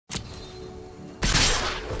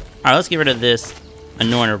Alright, let's get rid of this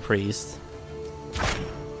Anointer Priest.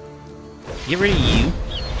 Get rid of you.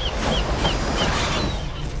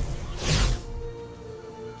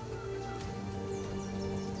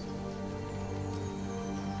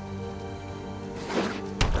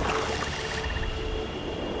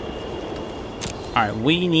 Alright,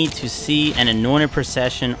 we need to see an Anointed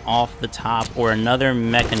Procession off the top or another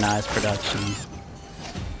Mechanized production.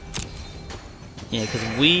 Yeah,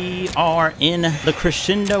 because we are in the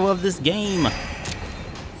crescendo of this game.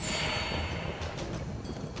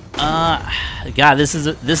 God, this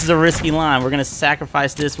is a risky line. We're gonna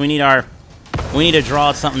sacrifice this. We need to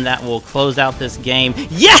draw something that will close out this game.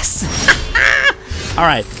 Yes!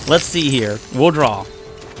 Alright, let's see here. We'll draw.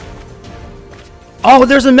 Oh,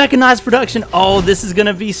 there's a Mechanized production. Oh, this is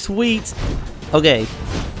gonna be sweet. Okay,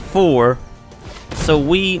 4. So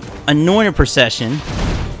we Anointed Procession.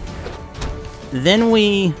 Then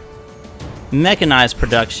we Mechanized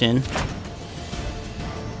production.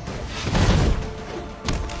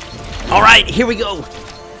 Alright, here we go.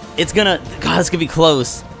 It's gonna... God, it's gonna be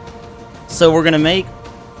close. So we're gonna make...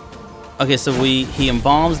 Okay, so he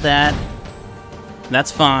embalms that.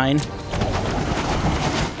 That's fine.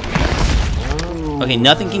 Okay,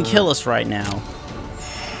 nothing can kill us right now.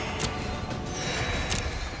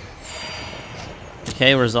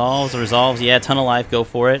 Okay, resolves. Yeah, ton of life, go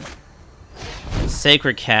for it.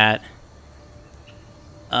 Sacred Cat.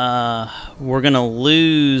 We're gonna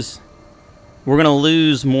lose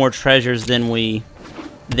more treasures than we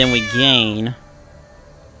gain.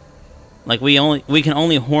 Like we can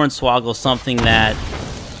only hornswoggle something that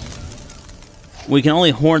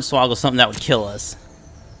would kill us.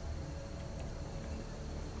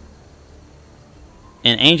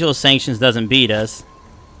 And Angel of Sanctions doesn't beat us.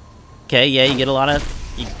 Okay, yeah, you get a lot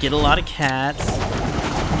of cats.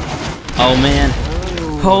 Oh man.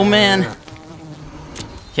 Oh man.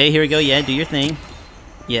 Okay, here we go. Yeah, do your thing.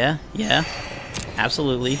 Yeah.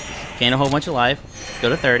 Absolutely. Gain a whole bunch of life. Go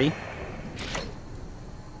to 30.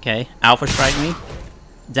 Okay, Alpha Strike me.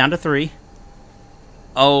 Down to 3.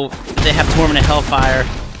 Oh, they have Tormented Hellfire.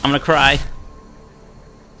 I'm gonna cry.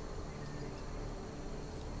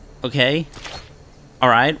 Okay.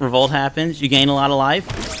 Alright, Revolt happens. You gain a lot of life.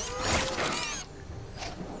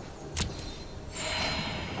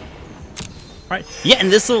 Alright. Yeah,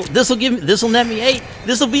 and this'll net me 8.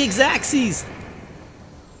 This'll be Xaxes.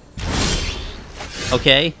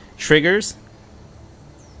 Okay. Triggers.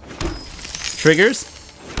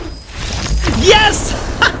 Yes!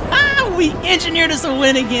 We engineered us a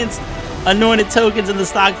win against Anointed Tokens and the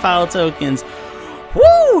Stockpile Tokens.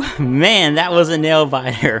 Woo! Man, that was a nail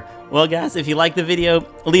biter. Well, guys, if you liked the video,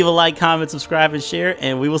 leave a like, comment, subscribe, and share,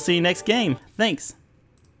 and we will see you next game. Thanks.